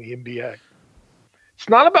franchise in the NBA. It's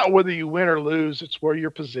not about whether you win or lose, it's where you're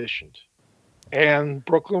positioned. And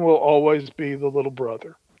Brooklyn will always be the little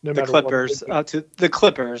brother. No the matter Clippers, to the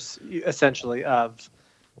Clippers, essentially, of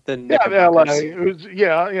the LA. Knickerbockers.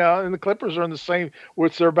 And the Clippers are in the same,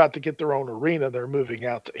 which they're about to get their own arena. They're moving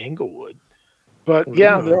out to Inglewood. But,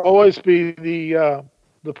 there'll always be the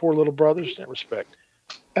poor little brothers in that respect.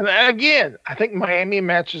 And again, I think Miami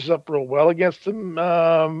matches up real well against them.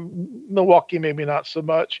 Milwaukee, maybe not so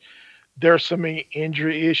much. There's so many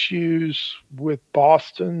injury issues with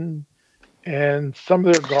Boston and some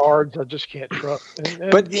of their guards I just can't trust.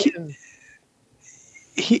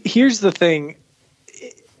 Here's the thing.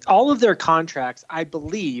 All of their contracts, I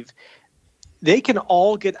believe, they can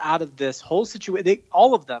all get out of this whole situation.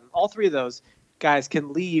 All of them, all three of those guys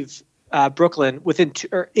can leave Brooklyn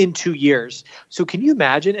in 2 years. So can you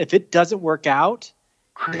imagine if it doesn't work out?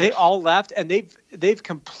 They all left, and they've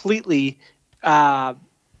completely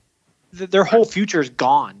their whole future is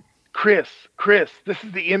gone. Chris, this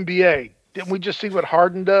is the NBA. Didn't we just see what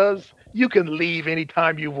Harden does? You can leave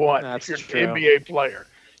anytime you want if you're an NBA player.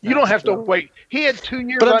 You don't have to wait. He had 2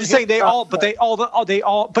 years. But I'm just saying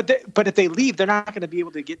but if they leave, they're not going to be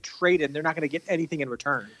able to get traded. They're not going to get anything in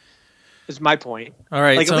return. Is my point. All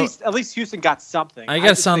right. Like at least Houston got something. I got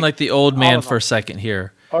to sound like the old man for a second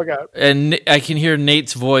here. Okay. And I can hear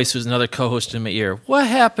Nate's voice, who's another co-host, in my ear. What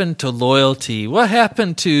happened to loyalty? What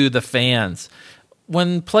happened to the fans?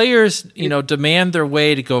 When players, demand their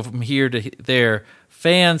way to go from here to there,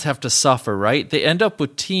 fans have to suffer, right? They end up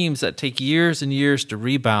with teams that take years and years to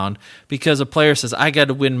rebound because a player says, I got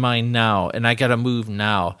to win mine now, and I got to move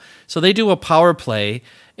now. So they do a power play,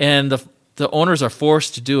 and the owners are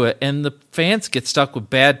forced to do it, and the fans get stuck with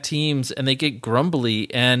bad teams, and they get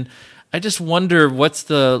grumbly. And I just wonder what's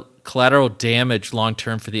the collateral damage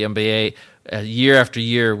long-term for the NBA. Year after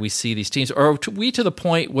year, we see these teams. Or are we to the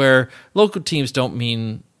point where local teams don't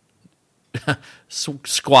mean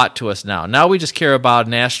squat to us now? Now we just care about a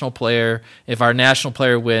national player. If our national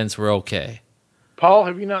player wins, we're okay. Paul,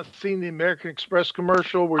 have you not seen the American Express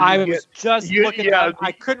commercial where I was just looking at it.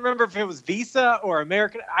 I couldn't remember if it was Visa or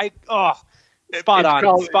American. Spot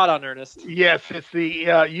on, Ernest. Yes, it's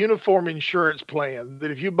the uniform insurance plan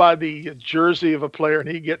that if you buy the jersey of a player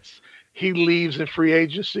and he leaves in free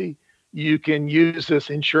agency, you can use this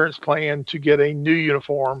insurance plan to get a new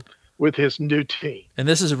uniform with his new team. And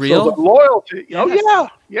this is real? So the loyalty. Yes. Oh,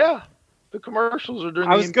 yeah. The commercials are during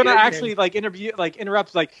I was going to actually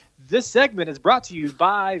interrupt, this segment is brought to you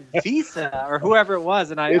by Visa or whoever it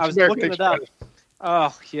was. And I was looking it up.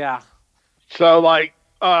 Oh, yeah. So,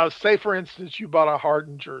 say, for instance, you bought a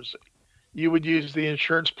Harden jersey. You would use the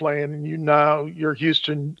insurance plan, and your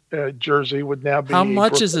Houston jersey would now be. How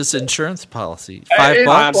much is this insurance policy? $5?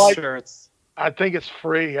 I'm sure it's. I think it's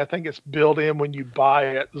free. I think it's built in when you buy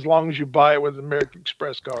it, as long as you buy it with an American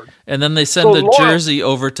Express card. And then they send the jersey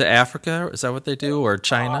over to Africa? Is that what they do, or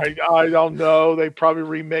China? I don't know. They probably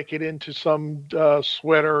remake it into some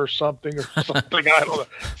sweater or something. I don't know,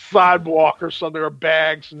 sidewalk or something, or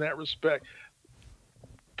bags in that respect.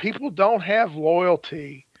 People don't have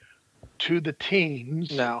loyalty to the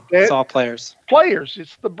teams. No, it's all players. Players,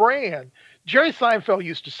 it's the brand. Jerry Seinfeld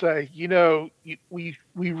used to say, we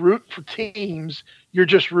root for teams, you're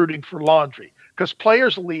just rooting for laundry. Because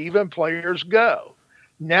players leave and players go.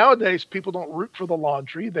 Nowadays, people don't root for the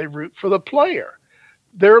laundry, they root for the player.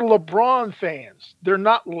 They're LeBron fans. They're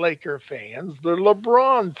not Laker fans, they're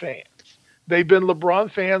LeBron fans. They've been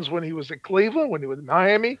LeBron fans when he was at Cleveland, when he was in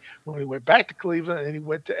Miami, when he went back to Cleveland, and he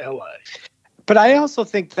went to L.A. But I also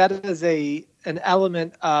think that is an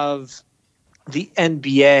element of the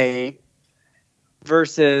NBA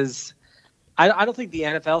versus I don't think the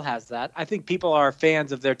NFL has that. I think people are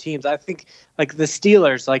fans of their teams. I think the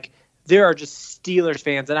Steelers, there are just Steelers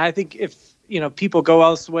fans. And I think if, people go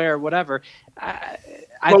elsewhere or whatever, I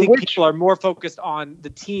think people are more focused on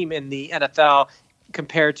the team in the NFL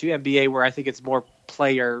compared to NBA, where I think it's more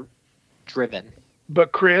player driven.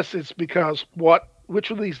 But Chris, it's because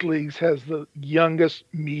which of these leagues has the youngest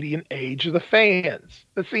median age of the fans?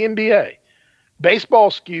 That's the NBA. Baseball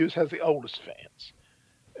skews has the oldest fans.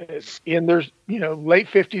 In there's late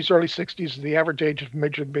 50s, early 60s is the average age of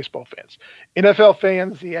Major League Baseball fans. NFL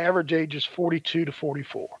fans, the average age is 42 to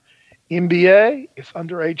 44. NBA is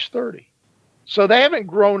under age 30. So they haven't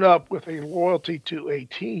grown up with a loyalty to a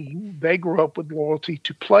team. They grew up with loyalty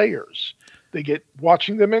to players. They get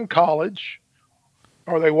watching them in college,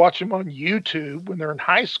 or they watch them on YouTube when they're in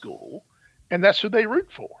high school, and that's who they root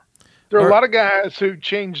for. There are a lot of guys who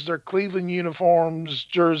change their Cleveland uniforms,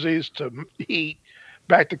 jerseys to Heat,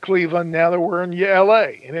 back to Cleveland. Now they're wearing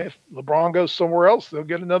LA. And if LeBron goes somewhere else, they'll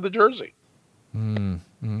get another jersey.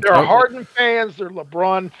 They're Harden fans. They're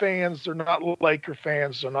LeBron fans. They're not Laker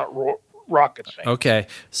fans. They're not Rockets fans. Okay.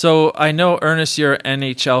 So I know, Ernest, you're an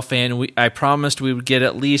NHL fan. I promised we would get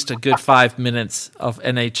at least a good 5 minutes of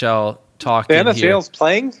NHL talk The in here. NHL's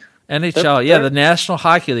playing? NHL, yeah, the National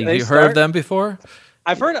Hockey League. You heard of them before?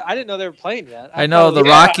 I've heard it. I didn't know they were playing yet. I know the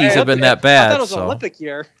Rockies have been that bad. I thought it was so. Olympic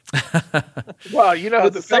year. Well, you know who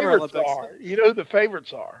the Summer favorites Olympics. are. You know who the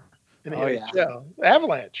favorites are in the NHL. Yeah.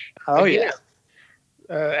 Avalanche. Oh, Again.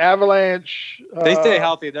 yeah. Avalanche. They stay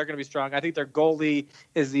healthy. They're going to be strong. I think their goalie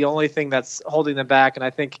is the only thing that's holding them back. And I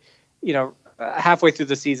think, halfway through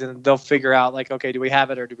the season, they'll figure out, like, okay, do we have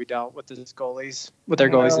it or do we don't with their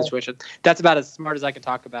goalie situation? That's about as smart as I can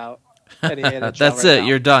talk about. Any NHL That's right it. now.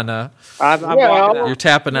 You're done, huh? I'm walking out. You're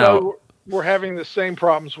tapping out. We're having the same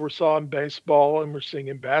problems we saw in baseball and we're seeing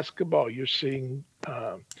in basketball. You're seeing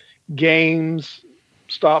games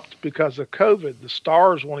stopped because of COVID. The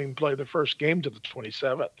Stars won't even play their first game to the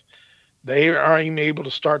 27th. They aren't even able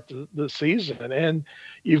to start the season. And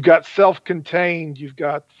you've got self-contained. You've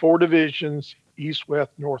got 4 divisions, East,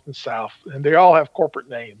 West, North, and South. And they all have corporate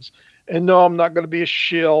names. And no, I'm not going to be a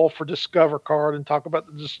shill for Discover Card and talk about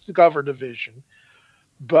the Discover division,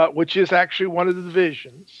 which is actually one of the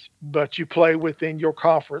divisions. But you play within your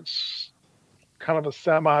conference, kind of a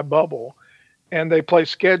semi-bubble. And they play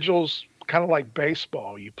schedules kind of like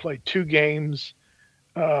baseball. You play 2 games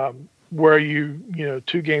where you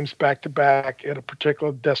 2 games back to back at a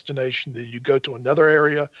particular destination. Then you go to another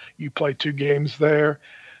area, you play 2 games there.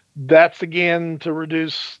 That's again to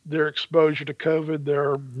reduce their exposure to COVID.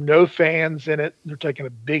 There are no fans in it. They're taking a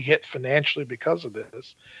big hit financially because of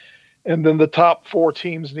this. And then the top 4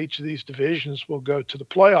 teams in each of these divisions will go to the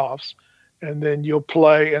playoffs, and then you'll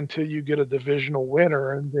play until you get a divisional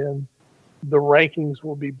winner, and then the rankings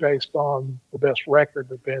will be based on the best record,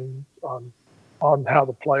 depending on how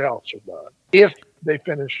the playoffs are done, if they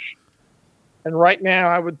finish. And right now,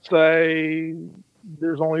 I would say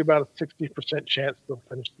there's only about a 60% chance they'll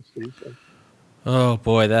finish the season. Oh,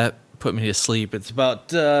 boy, that put me to sleep. It's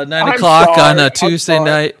about 9 o'clock on a Tuesday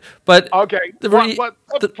night. But okay, what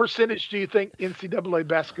percentage do you think NCAA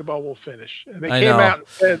basketball will finish? And they came out and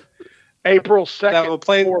said April 2nd. That will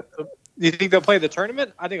play. Do you think they'll play the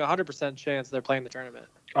tournament? I think 100% chance they're playing the tournament.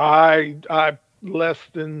 I less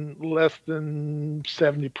than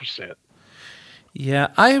 70%. Yeah,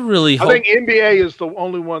 I really hope. I think NBA is the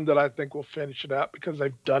only one that I think will finish it out because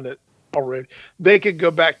they've done it already. They could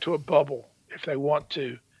go back to a bubble if they want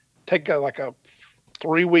to. Take a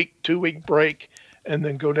 3-week, 2-week break, and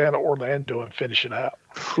then go down to Orlando and finish it out.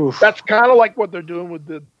 Oof. That's kind of like what they're doing with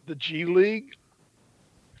the G League.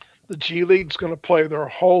 The G League's going to play their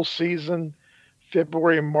whole season,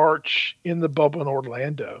 February and March, in the bubble in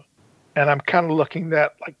Orlando. And I'm kind of looking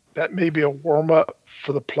at like that may be a warm-up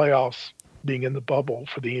for the playoffs being in the bubble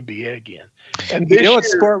for the NBA again. And this what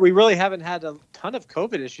sport we really haven't had a ton of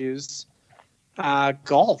COVID issues?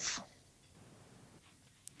 Golf.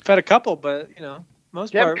 We've had a couple, but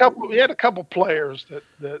most part. We had a couple players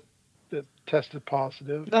that tested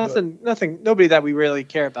positive. Nothing. Nobody that we really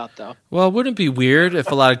care about, though. Well, wouldn't it be weird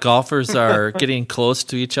if a lot of golfers are getting close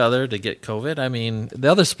to each other to get COVID? I mean,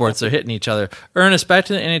 the other sports are hitting each other. Ernest, back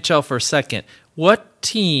to the NHL for a second. What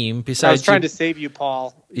team besides? I was trying to save you,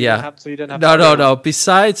 Paul. So you didn't have. No.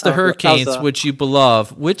 Besides the Hurricanes, which you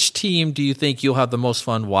love, which team do you think you'll have the most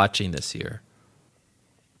fun watching this year?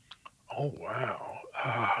 Oh wow!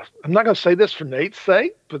 I'm not going to say this for Nate's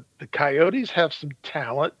sake, but the Coyotes have some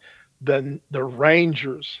talent. Then the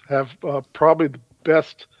Rangers have probably the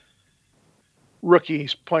best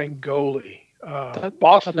rookies playing goalie.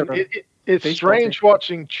 Boston. It's strange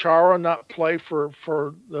watching Chara not play for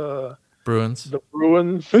the Bruins. The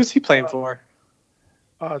Bruins. Who's he playing for?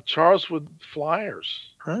 Chara's with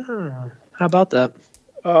Flyers. How about that?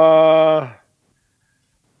 I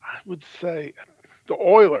would say the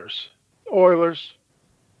Oilers.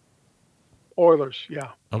 Oilers, yeah.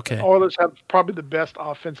 Okay. Oilers have probably the best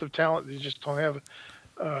offensive talent. They just don't have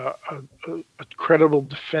a credible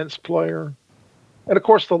defense player. And, of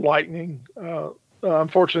course, the Lightning.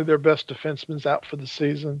 Unfortunately, their best defenseman's out for the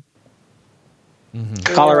season.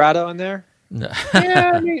 Mm-hmm. Colorado in there? No.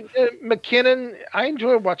 Yeah, I mean, McKinnon. I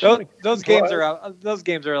enjoy watching those games are out. Those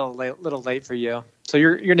games are a little late for you. So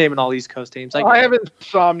you're naming all East Coast teams. I have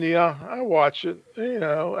insomnia. I watch it.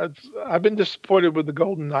 I've been disappointed with the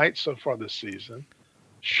Golden Knights so far this season.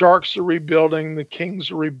 Sharks are rebuilding. The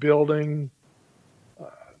Kings are rebuilding.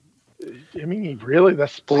 I mean, really,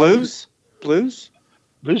 that's Blues. Blues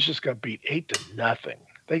just got beat 8-0.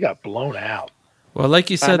 They got blown out. Well, like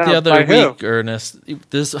you said the other week, Ernest,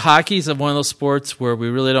 this hockey's one of those sports where we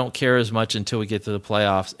really don't care as much until we get to the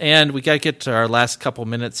playoffs. And we got to get to our last couple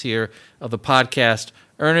minutes here of the podcast.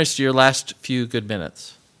 Ernest, your last few good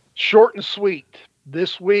minutes. Short and sweet.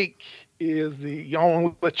 This week is the, I'm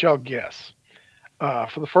going to let y'all guess.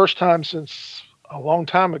 For the first time since a long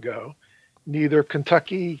time ago, neither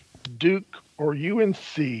Kentucky, Duke, or UNC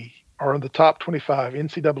are in the top 25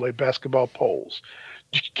 NCAA basketball polls.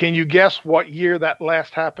 Can you guess what year that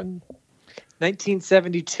last happened?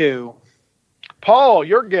 1972. Paul,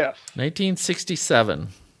 your guess. 1967.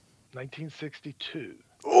 1962.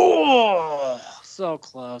 Oh, so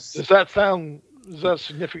close. Does that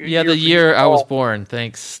significant? Yeah, the year I was born.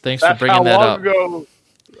 Thanks for bringing that up. Ago,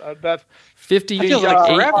 that's 58 years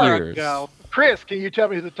ago. Chris, can you tell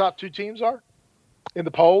me who the top two teams are in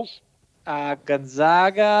the polls?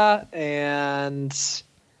 Gonzaga and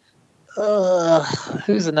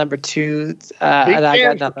who's the number two? I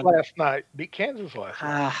got nothing. Beat Kansas last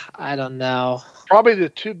night. I don't know. Probably the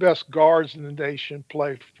two best guards in the nation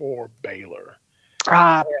play for Baylor.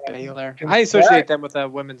 Baylor. I associate them with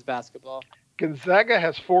women's basketball. Gonzaga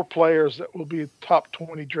has 4 players that will be top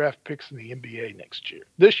 20 draft picks in the NBA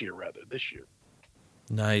this year.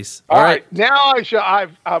 Nice. All right. Now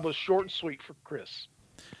I was short and sweet for Chris.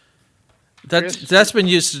 That's been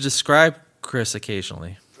used to describe Chris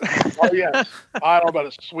occasionally. Oh, yes. I don't know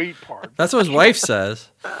about the sweet part. That's what his wife says.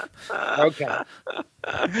 Okay.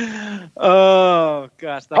 Oh,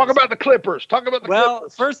 gosh. Talk about the Clippers. Clippers. Well,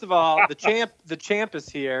 first of all, the champ is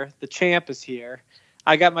here. The champ is here.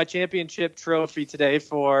 I got my championship trophy today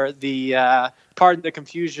for the Pardon the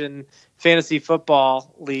Confusion Fantasy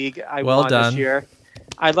Football League I won this year.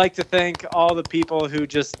 I'd like to thank all the people who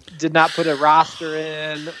just did not put a roster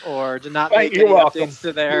in or did not make any updates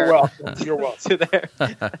to their You're welcome.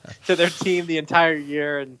 to their team the entire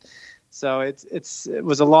year, and so it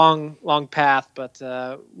was a long path, but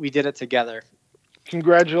we did it together.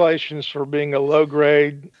 Congratulations for being a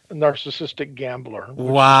low-grade narcissistic gambler.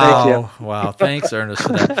 Wow. Wow. Thanks, Ernest,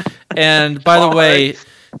 for that. And by the way,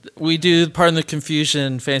 we do Pardon the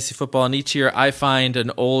Confusion Fantasy Football, and each year I find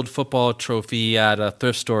an old football trophy at a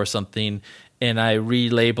thrift store or something, and I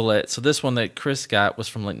relabel it. So this one that Chris got was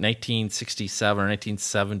from like 1967 or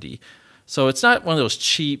 1970. So it's not one of those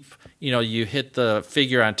cheap, you hit the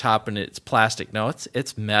figure on top and it's plastic. No,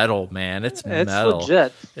 it's metal, man. It's metal.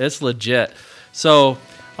 Legit. It's legit. So,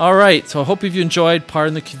 all right. So I hope you've enjoyed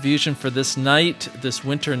Pardon the Confusion for this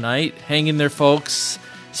winter night. Hang in there, folks.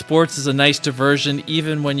 Sports is a nice diversion,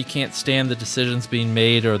 even when you can't stand the decisions being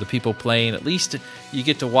made or the people playing. At least you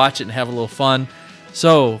get to watch it and have a little fun.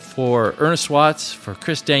 So, for Ernest Watts, for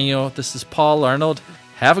Chris Daniel, this is Paul Arnold.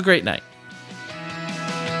 Have a great night.